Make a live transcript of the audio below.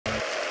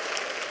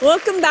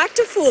Welcome back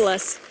to Fool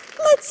Us.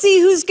 Let's see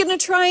who's gonna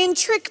try and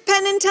trick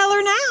Penn and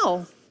Teller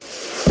now.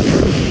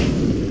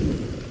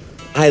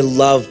 I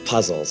love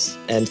puzzles,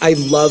 and I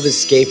love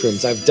escape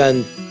rooms. I've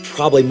done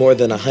probably more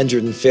than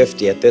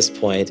 150 at this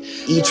point.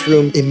 Each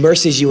room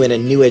immerses you in a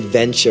new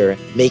adventure,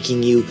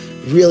 making you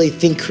really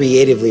think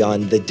creatively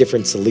on the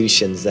different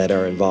solutions that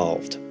are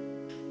involved.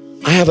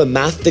 I have a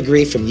math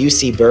degree from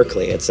UC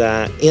Berkeley. It's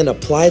in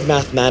applied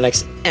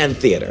mathematics and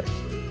theater.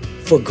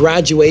 For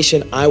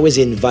graduation, I was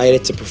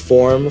invited to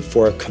perform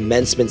for a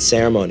commencement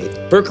ceremony.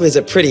 Berkeley's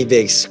a pretty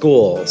big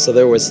school, so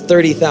there was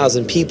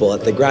 30,000 people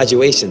at the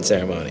graduation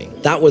ceremony.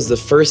 That was the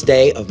first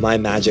day of my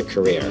magic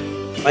career.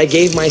 I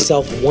gave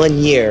myself 1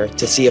 year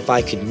to see if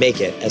I could make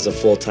it as a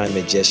full-time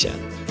magician.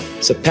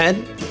 So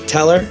Penn,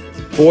 Teller,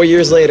 4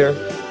 years later,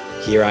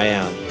 here I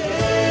am.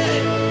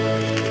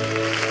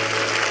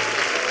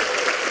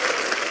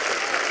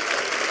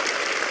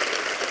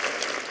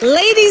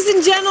 Ladies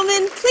and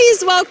gentlemen,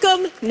 please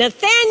welcome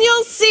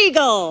Nathaniel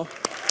Segal.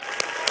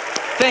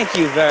 Thank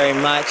you very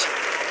much.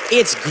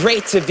 It's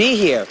great to be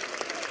here,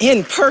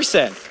 in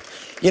person.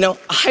 You know,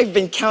 I've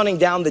been counting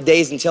down the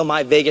days until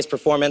my Vegas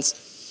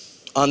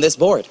performance on this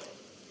board.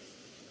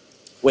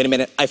 Wait a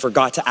minute, I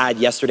forgot to add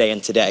yesterday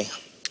and today.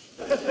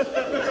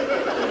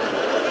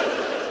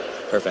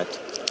 Perfect.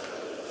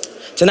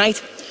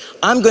 Tonight,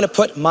 I'm gonna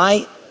put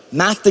my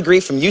math degree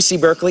from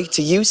UC Berkeley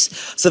to use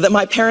so that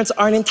my parents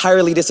aren't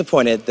entirely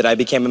disappointed that I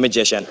became a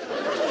magician.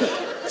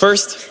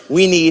 First,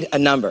 we need a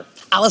number.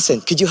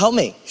 Allison, could you help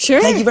me?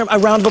 Sure. Thank you very much. A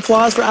round of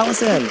applause for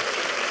Allison.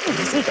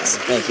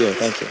 Thank you,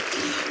 thank you.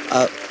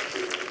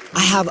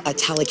 I have a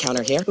tally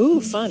counter here.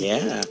 Ooh, fun.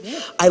 Yeah.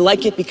 I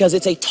like it because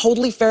it's a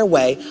totally fair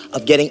way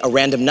of getting a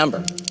random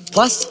number.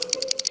 Plus,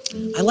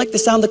 I like the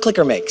sound the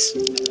clicker makes.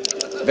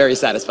 Very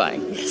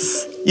satisfying.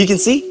 Yes. You can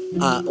see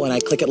when I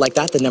click it like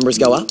that, the numbers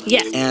go up.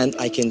 Yes. And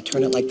I can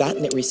turn it like that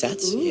and it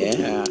resets. Ooh.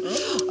 Yeah.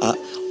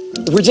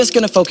 We're just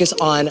gonna focus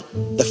on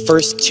the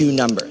first two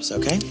numbers,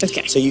 okay?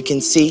 Okay. So you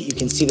can see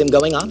them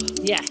going up.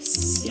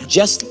 Yes. Yeah.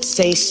 Just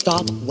say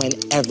stop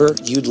whenever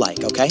you'd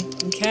like, okay?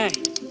 Okay.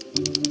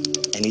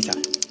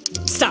 Anytime.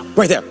 Stop.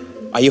 Right there.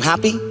 Are you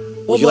happy?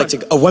 Would you like to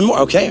go? Oh, one more,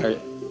 okay.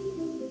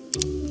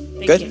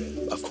 Thank Good?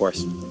 you. Of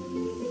course.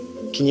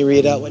 Can you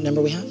read out what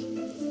number we have?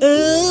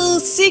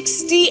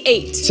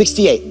 68.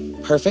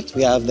 68. Perfect.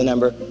 We have the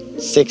number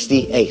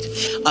 68.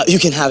 You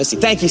can have a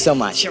seat. Thank you so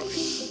much. Sure.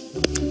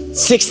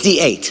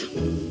 68.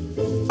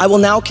 I will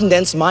now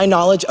condense my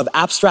knowledge of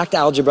abstract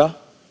algebra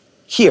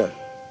here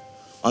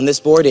on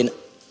this board in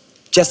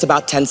just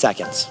about 10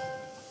 seconds.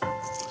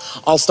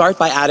 I'll start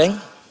by adding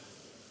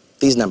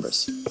these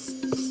numbers.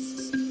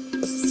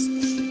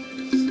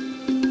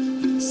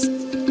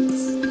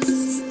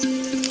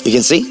 You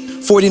can see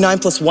 49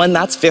 plus 1,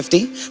 that's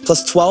 50,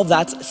 plus 12,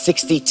 that's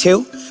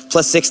 62,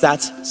 plus 6,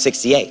 that's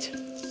 68.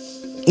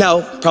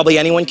 Now, probably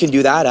anyone can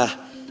do that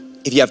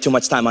if you have too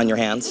much time on your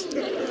hands.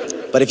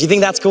 But if you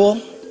think that's cool,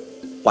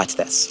 watch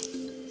this.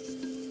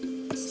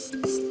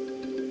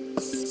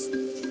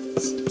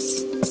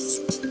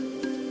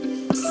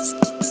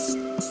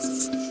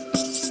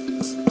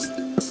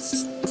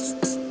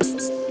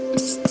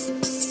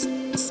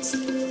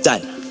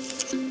 Done.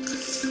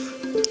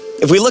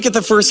 If we look at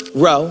the first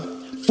row,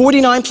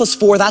 49 plus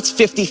 4, that's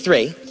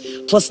 53.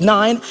 Plus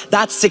 9,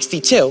 that's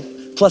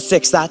 62. Plus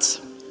 6,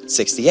 that's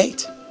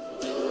 68.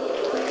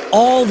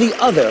 All the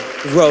other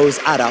rows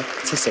add up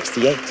to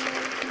 68.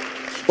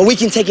 But we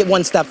can take it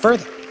one step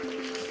further.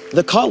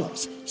 The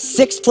columns,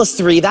 6 plus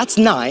 3, that's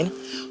 9.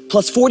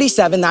 Plus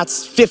 47,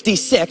 that's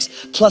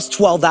 56. Plus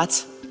 12,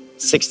 that's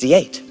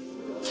 68.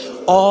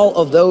 All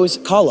of those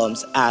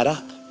columns add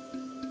up.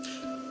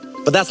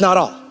 But that's not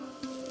all.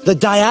 The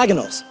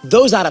diagonals,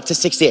 those add up to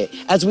 68.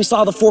 As we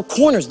saw, the four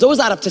corners, those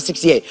add up to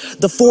 68.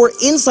 The four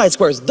inside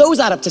squares, those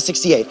add up to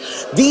 68.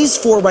 These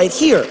four right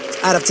here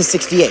add up to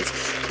 68.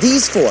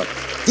 These four,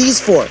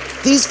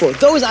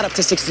 those add up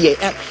to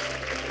 68. And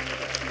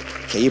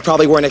okay, you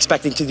probably weren't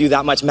expecting to do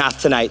that much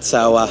math tonight,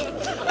 so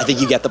I think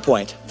you get the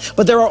point.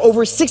 But there are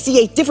over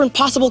 68 different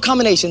possible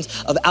combinations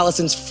of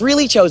Allison's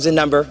freely chosen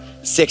number,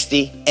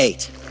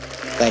 68.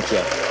 Thank you.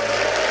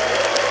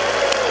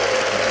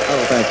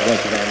 Oh, thank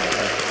you very much.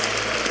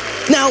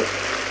 Now,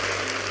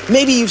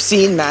 maybe you've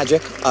seen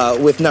magic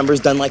with numbers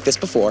done like this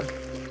before,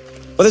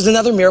 but there's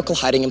another miracle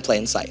hiding in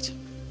plain sight.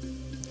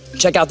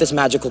 Check out this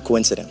magical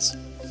coincidence.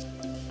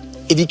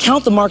 If you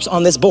count the marks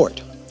on this board,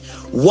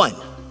 1,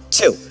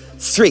 2,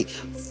 3,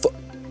 4.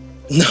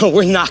 No,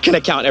 we're not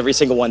gonna count every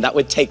single one. That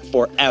would take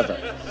forever.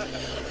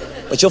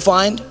 But you'll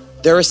find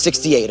there are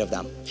 68 of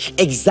them.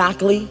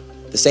 Exactly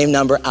the same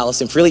number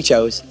Allison freely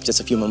chose just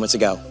a few moments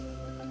ago.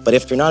 But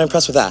if you're not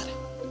impressed with that,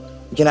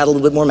 we can add a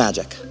little bit more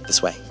magic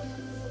this way.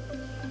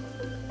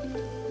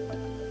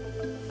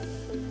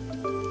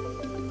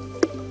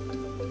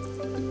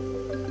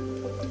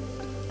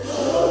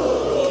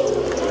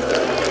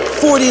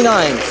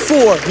 49,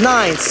 4,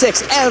 9,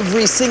 6,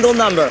 every single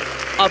number,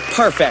 a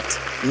perfect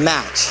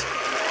match.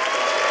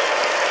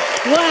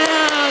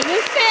 Wow,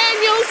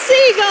 Nathaniel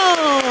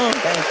Segal.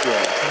 Thank you.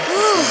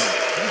 Oh,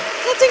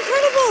 that's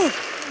incredible.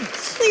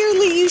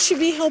 Clearly, you should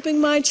be helping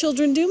my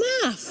children do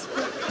math.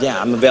 Yeah,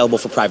 I'm available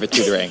for private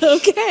tutoring.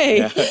 Okay.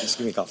 Yeah, just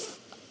give me a call.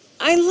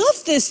 I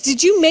love this.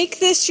 Did you make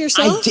this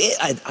yourself? I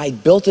did. I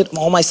built it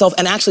all myself.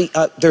 And actually,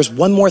 there's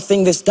one more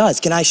thing this does.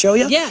 Can I show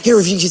you? Yes. Here,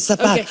 if you just step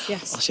back.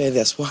 Yes. I'll show you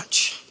this.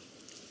 Watch.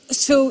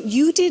 So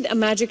you did a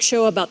magic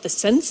show about the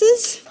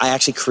census? I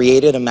actually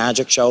created a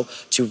magic show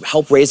to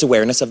help raise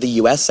awareness of the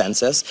U.S.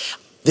 Census.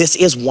 This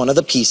is one of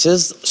the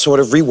pieces, sort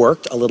of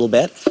reworked a little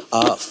bit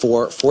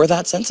for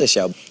that census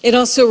show. It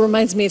also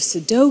reminds me of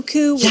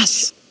Sudoku.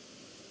 Yes.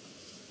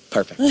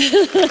 Perfect. Fool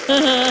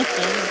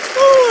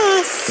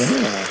us.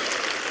 Yeah.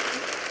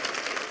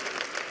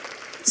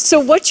 So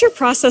what's your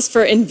process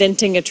for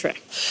inventing a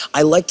trick?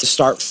 I like to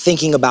start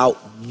thinking about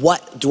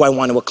what do I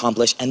want to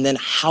accomplish and then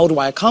how do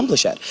I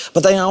accomplish it.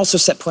 But then I also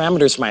set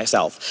parameters for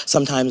myself.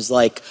 Sometimes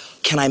like,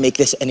 can I make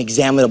this an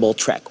examinable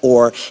trick?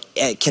 Or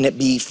can it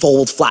be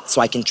fold flat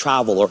so I can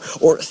travel?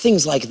 Or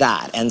things like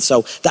that. And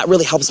so that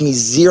really helps me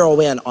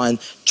zero in on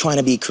trying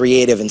to be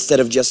creative instead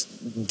of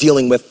just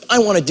dealing with, I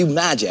want to do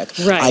magic.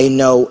 Right. I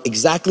know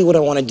exactly what I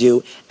want to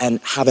do and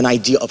have an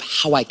idea of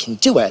how I can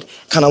do it.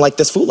 Kind of like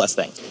this Fool Us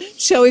thing.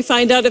 Shall we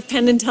find out if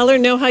Penn and Teller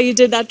know how you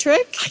did that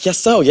trick? I guess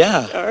so,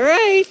 yeah. All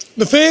right.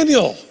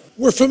 Nathaniel,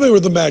 we're familiar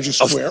with the magic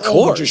square. Of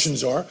All course.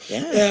 magicians are.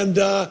 Yeah. And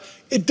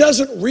it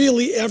doesn't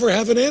really ever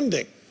have an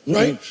ending,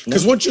 right? Mm-hmm.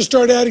 Because once you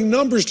start adding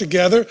numbers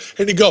together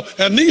and you go,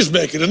 and these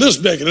make it, and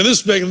this make it, and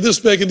this make it, and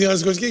this make it, and the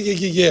others goes,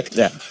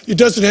 yeah. It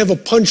doesn't have a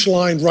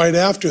punchline right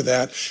after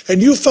that.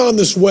 And you found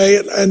this way,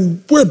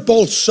 and we're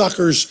both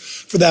suckers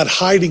for that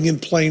hiding in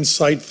plain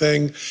sight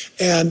thing,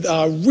 and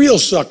real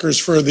suckers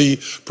for the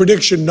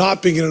prediction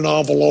not being in an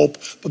envelope,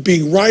 but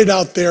being right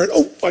out there. And,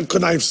 oh, why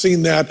couldn't I have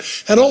seen that?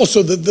 And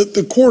also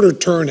the quarter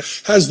turn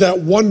has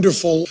that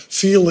wonderful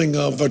feeling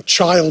of a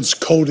child's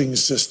coding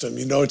system.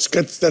 You know,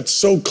 that's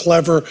so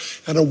clever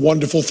and a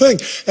wonderful thing.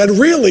 And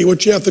really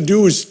what you have to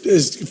do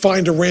is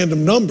find a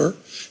random number.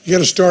 You got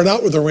to start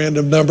out with a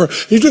random number.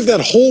 You took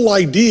that whole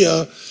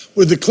idea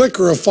with the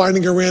clicker of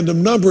finding a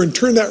random number and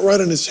turn that right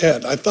on its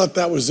head. I thought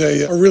that was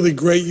a really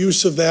great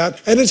use of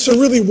that. And it's a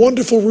really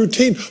wonderful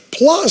routine.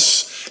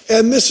 Plus,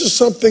 and this is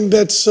something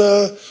that's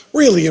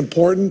really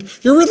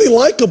important, you're really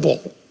likable.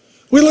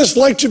 We just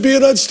liked you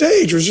being on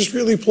stage. It was just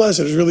really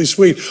pleasant. It was really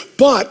sweet.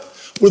 But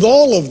with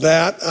all of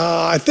that,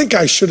 I think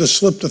I should have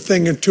slipped a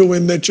thing or two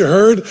in that you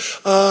heard.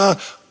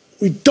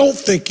 We don't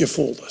think you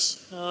fooled us.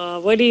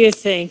 What do you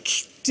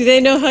think? Do they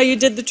know how you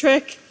did the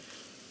trick?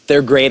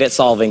 They're great at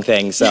solving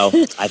things, so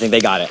I think they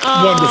got it.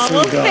 Wonderfully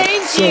Well, done.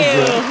 thank So you,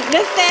 good.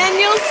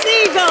 Nathaniel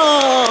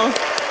Segal.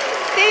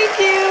 Thank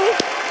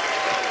you.